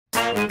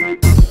Hey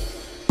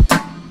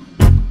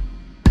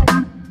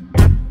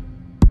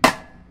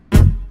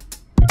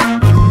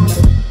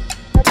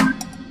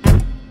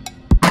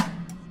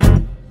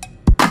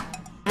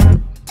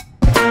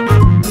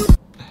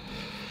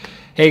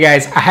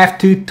guys, I have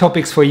two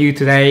topics for you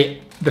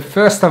today. The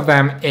first of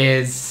them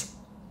is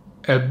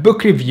a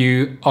book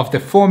review of the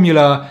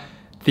formula,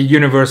 The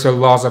Universal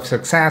Laws of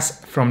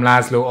Success from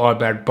Laszlo,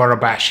 Albert,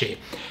 Barabási.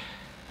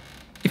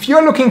 If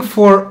you're looking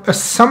for a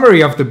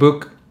summary of the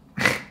book,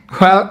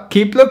 well,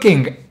 keep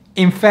looking.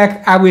 In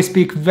fact, I will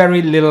speak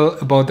very little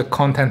about the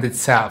content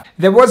itself.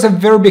 There was a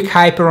very big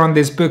hype around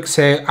this book,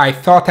 so I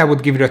thought I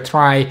would give it a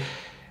try.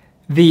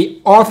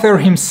 The author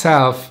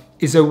himself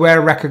is a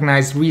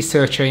well-recognized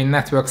researcher in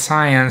network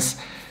science,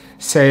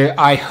 so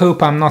I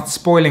hope I'm not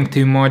spoiling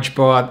too much,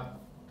 but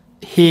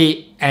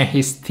he and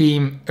his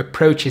team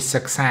approaches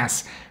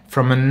success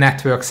from a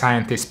network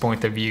scientist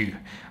point of view.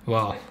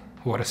 Well,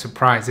 what a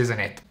surprise, isn't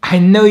it? I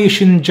know you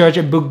shouldn't judge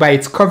a book by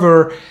its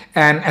cover,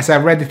 and as I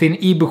read it in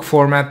ebook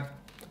format,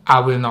 I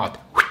will not.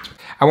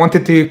 I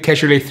wanted to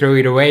casually throw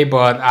it away,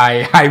 but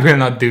I will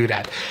not do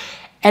that.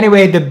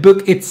 Anyway, the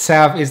book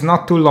itself is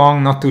not too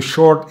long, not too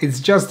short, it's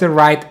just the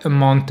right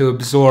amount to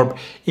absorb.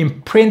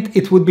 In print,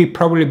 it would be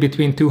probably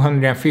between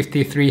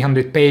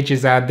 250-300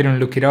 pages. I didn't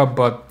look it up,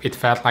 but it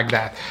felt like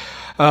that.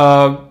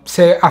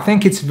 So I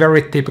think it's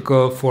very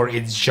typical for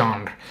its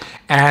genre.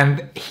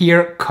 And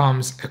here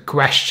comes a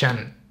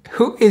question.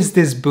 Who is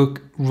this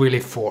book really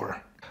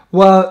for?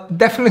 Well,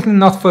 definitely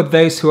not for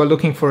those who are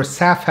looking for a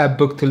self-help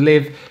book to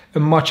live a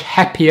much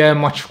happier,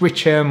 much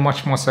richer,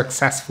 much more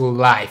successful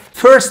life.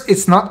 First,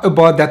 it's not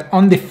about that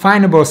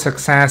undefinable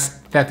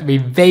success that we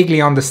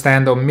vaguely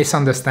understand or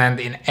misunderstand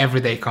in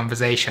everyday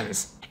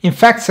conversations. In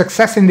fact,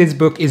 success in this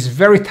book is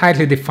very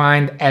tightly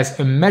defined as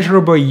a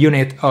measurable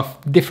unit of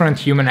different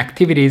human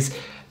activities,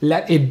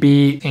 let it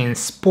be in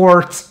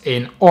sports,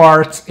 in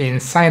arts, in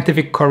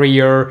scientific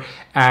career,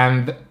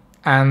 and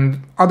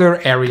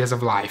other areas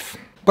of life.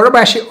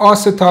 Barabási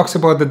also talks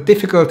about the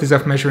difficulties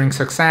of measuring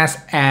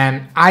success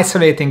and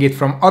isolating it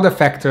from other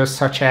factors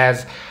such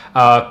as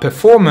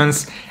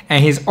performance,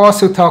 and he's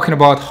also talking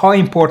about how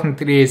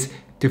important it is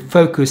to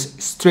focus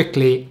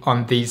strictly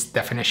on these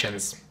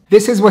definitions.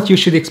 This is what you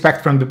should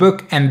expect from the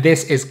book, and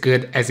this is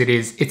good as it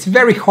is. It's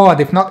very hard,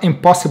 if not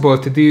impossible,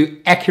 to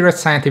do accurate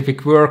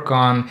scientific work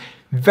on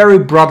very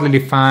broadly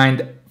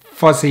defined,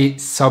 fuzzy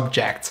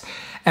subjects.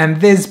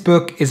 And this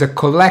book is a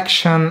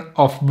collection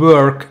of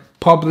work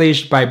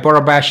published by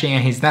Barabási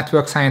and his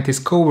network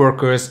scientist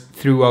co-workers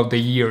throughout the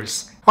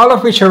years. All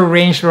of which are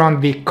arranged around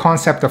the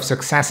concept of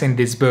success in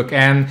this book,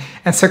 and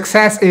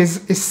success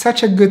is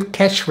such a good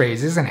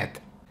catchphrase, isn't it?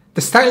 The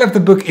style of the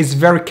book is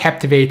very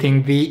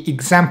captivating, the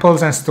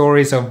examples and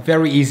stories are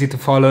very easy to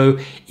follow,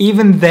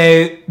 even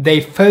though they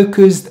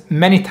focused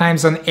many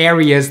times on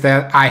areas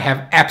that I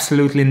have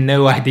absolutely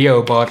no idea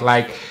about,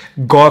 like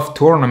golf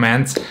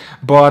tournaments,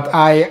 but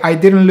I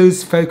didn't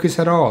lose focus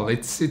at all.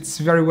 It's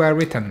very well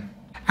written.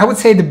 I would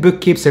say the book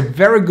keeps a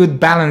very good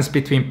balance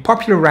between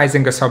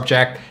popularizing a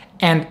subject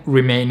and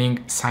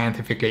remaining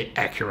scientifically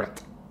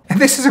accurate.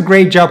 And this is a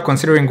great job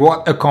considering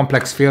what a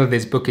complex field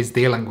this book is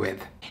dealing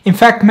with. In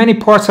fact, many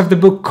parts of the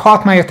book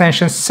caught my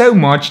attention so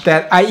much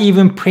that I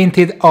even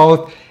printed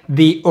out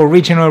the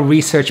original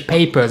research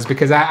papers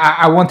because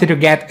I wanted to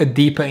get a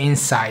deeper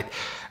insight.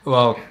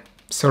 Well,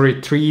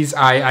 sorry trees,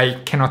 I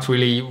cannot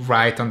really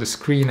write on the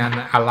screen and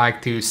I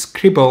like to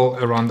scribble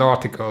around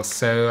articles,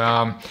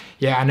 so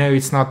yeah, I know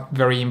it's not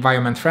very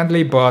environment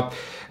friendly, but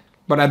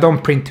I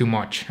don't print too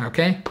much,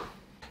 okay?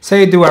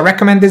 So do I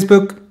recommend this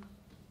book?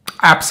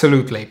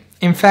 Absolutely.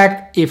 In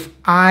fact, if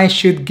I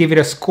should give it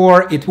a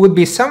score, it would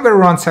be somewhere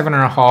around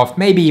 7.5,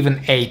 maybe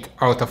even 8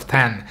 out of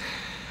 10.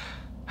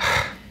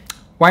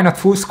 Why not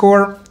full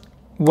score?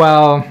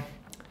 Well,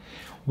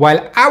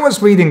 while I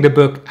was reading the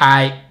book,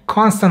 I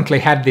constantly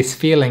had this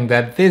feeling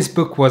that this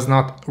book was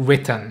not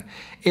written.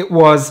 It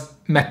was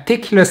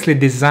meticulously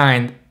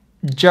designed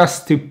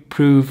just to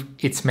prove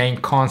its main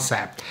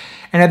concept.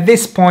 And at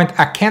this point,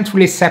 I can't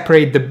really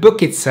separate the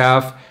book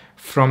itself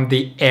from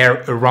the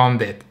air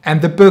around it.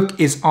 And the book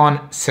is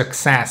on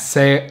success.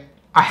 So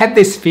I had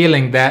this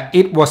feeling that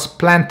it was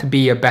planned to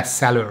be a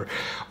bestseller.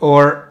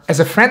 Or as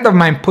a friend of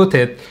mine put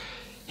it,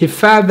 he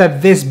felt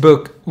that this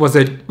book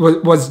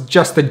was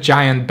just a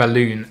giant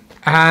balloon.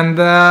 And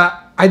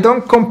I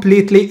don't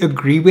completely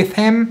agree with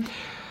him.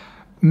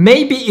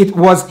 Maybe it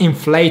was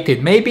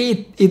inflated,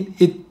 maybe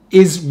it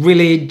is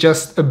really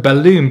just a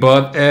balloon,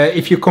 but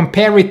if you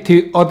compare it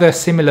to other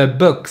similar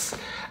books,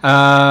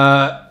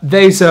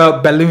 those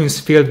are balloons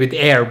filled with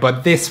air,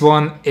 but this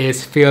one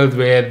is filled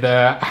with,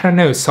 I don't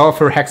know,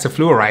 sulfur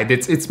hexafluoride.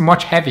 It's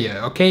much heavier,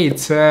 okay?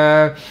 It's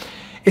a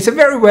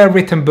very well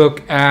written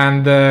book,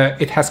 and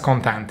it has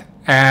content,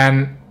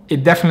 and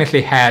it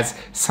definitely has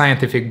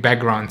scientific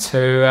background,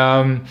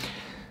 so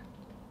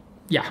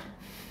yeah.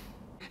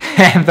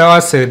 And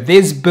also,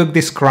 this book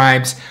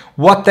describes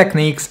what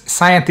techniques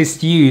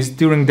scientists use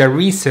during their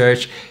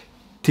research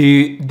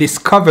to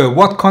discover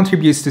what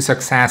contributes to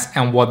success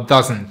and what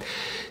doesn't.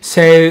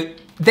 So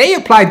they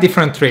apply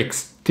different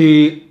tricks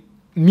to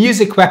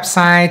music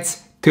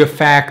websites to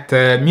affect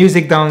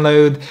music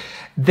download.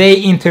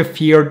 They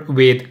interfered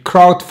with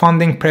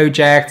crowdfunding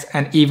projects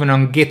and even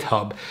on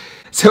GitHub.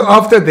 So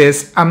after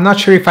this, I'm not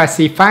sure if I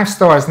see 5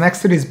 stars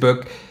next to this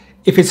book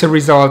if it's a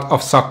result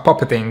of sock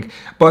puppeting,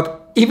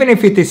 but even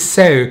if it is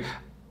so,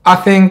 I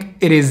think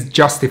it is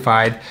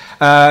justified.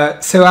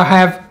 So I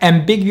have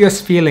ambiguous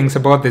feelings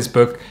about this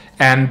book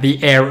and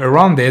the air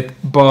around it,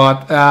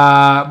 but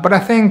I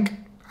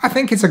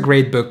think it's a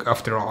great book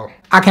after all.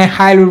 I can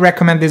highly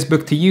recommend this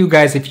book to you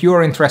guys if you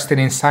are interested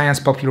in science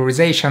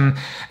popularization,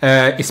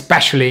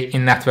 especially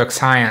in network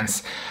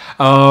science.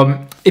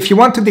 If you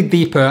want to dig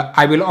deeper,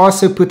 I will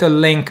also put a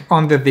link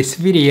under this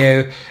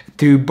video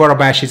to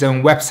Barabási's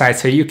own website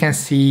so you can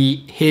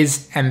see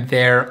his and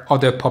their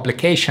other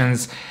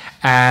publications,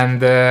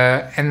 and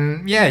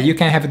yeah, you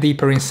can have a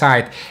deeper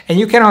insight. And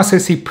you can also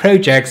see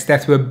projects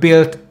that were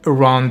built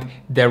around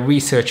their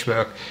research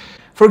work.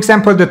 For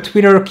example, the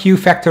Twitter Q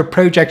Factor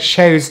project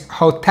shows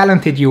how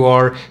talented you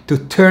are to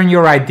turn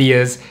your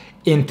ideas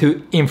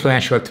into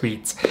influential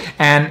tweets.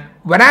 And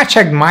when I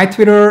checked my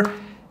Twitter,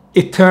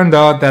 it turned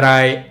out that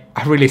I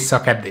really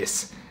suck at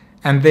this.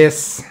 And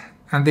this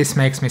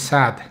makes me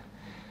sad.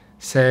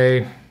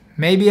 So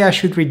maybe I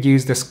should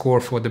reduce the score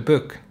for the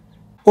book.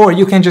 Or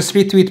you can just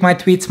retweet my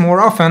tweets more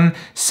often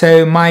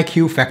so my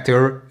Q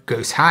factor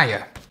goes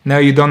higher. No,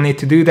 you don't need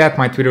to do that.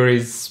 My Twitter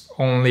is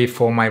only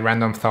for my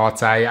random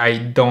thoughts. I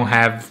don't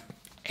have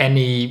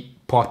any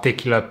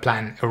particular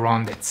plan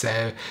around it,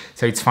 so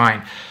it's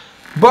fine.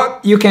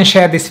 But you can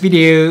share this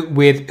video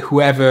with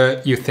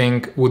whoever you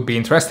think would be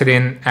interested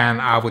in, and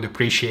I would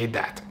appreciate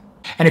that.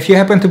 And if you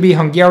happen to be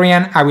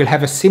Hungarian, I will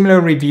have a similar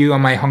review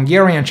on my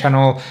Hungarian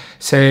channel,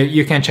 so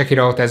you can check it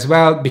out as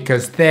well,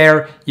 because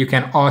there you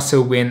can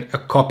also win a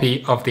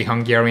copy of the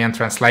Hungarian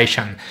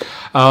translation.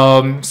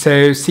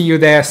 So see you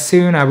there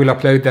soon. I will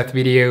upload that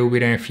video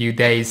within a few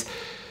days.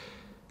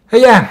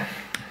 Yeah,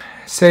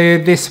 so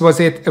this was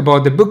it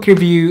about the book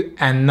review,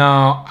 and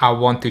now I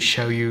want to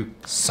show you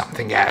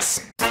something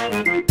else.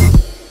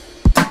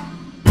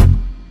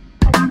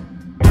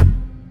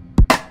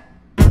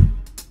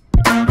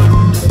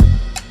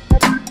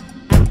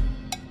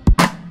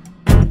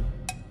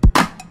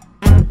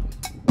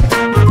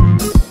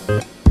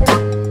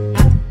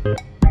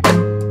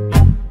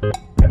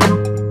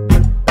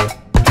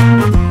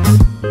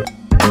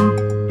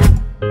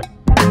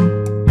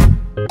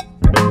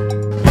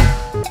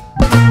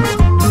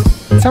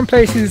 Some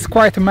places it's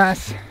quite a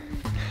mess,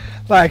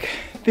 like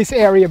this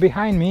area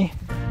behind me,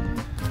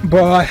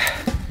 but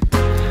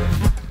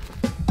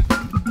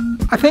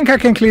I think I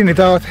can clean it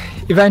out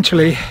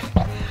eventually.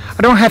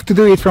 I don't have to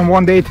do it from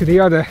one day to the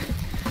other.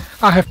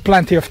 I have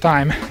plenty of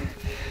time.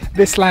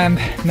 This land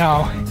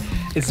now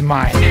is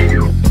mine.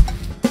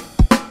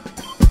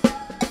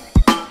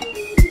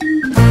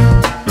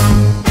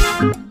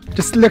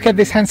 Just look at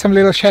this handsome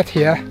little shed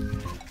here.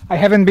 I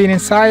haven't been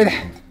inside.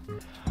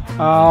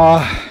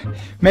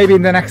 Maybe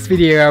in the next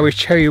video I will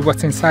show you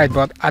what's inside,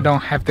 but I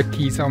don't have the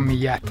keys on me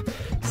yet,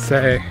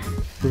 so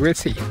we will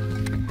see.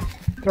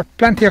 There are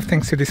plenty of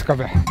things to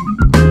discover.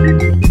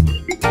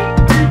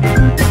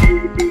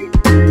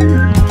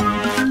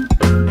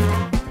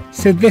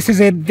 So this is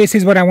it. This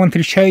is what I wanted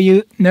to show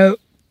you. No,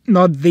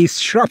 not these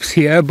shrubs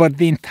here, but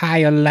the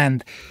entire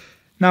land.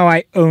 Now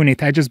I own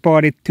it. I just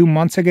bought it 2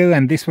 months ago,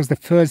 and this was the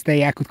first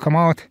day I could come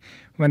out.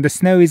 When the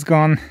snow is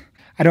gone,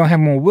 I don't have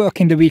more work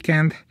in the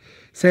weekend,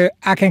 so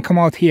I can come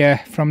out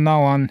here from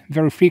now on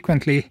very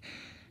frequently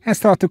and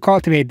start to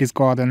cultivate this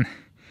garden.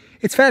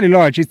 It's fairly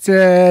large. It's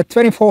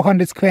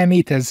 2,400 square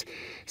meters,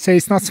 so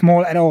it's not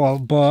small at all,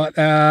 but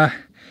I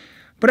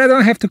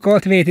don't have to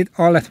cultivate it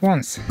all at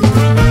once.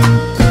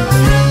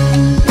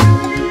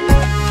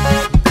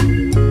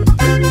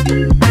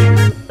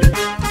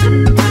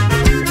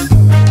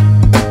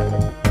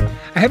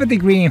 I have a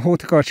degree in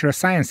horticultural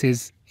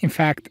sciences. In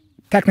fact,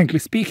 technically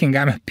speaking,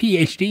 I'm a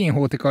PhD in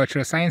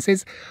horticultural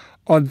sciences,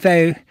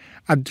 although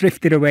I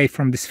drifted away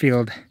from this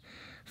field.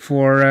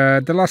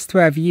 For the last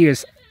 12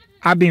 years,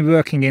 I've been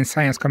working in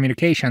science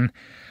communication,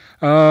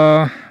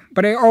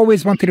 but I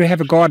always wanted to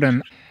have a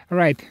garden. All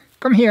right,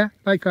 come here,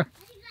 Laika.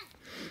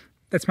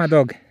 That's my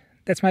dog.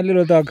 That's my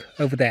little dog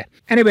over there.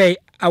 Anyway,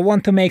 I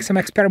want to make some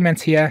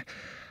experiments here.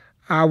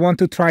 I want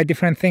to try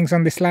different things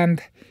on this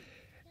land,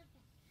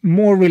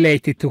 more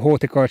related to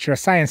horticultural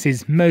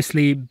sciences,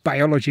 mostly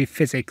biology,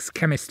 physics,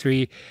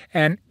 chemistry,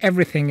 and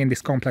everything in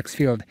this complex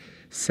field.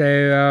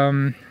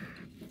 So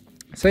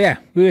yeah,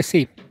 we will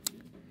see.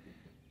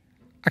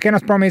 I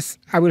cannot promise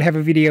I will have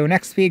a video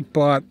next week,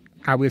 but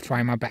I will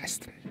try my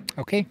best.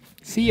 Okay,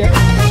 see ya.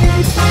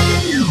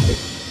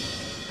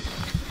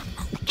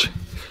 Ouch.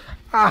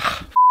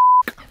 Ah,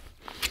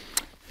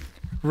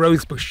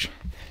 rosebush.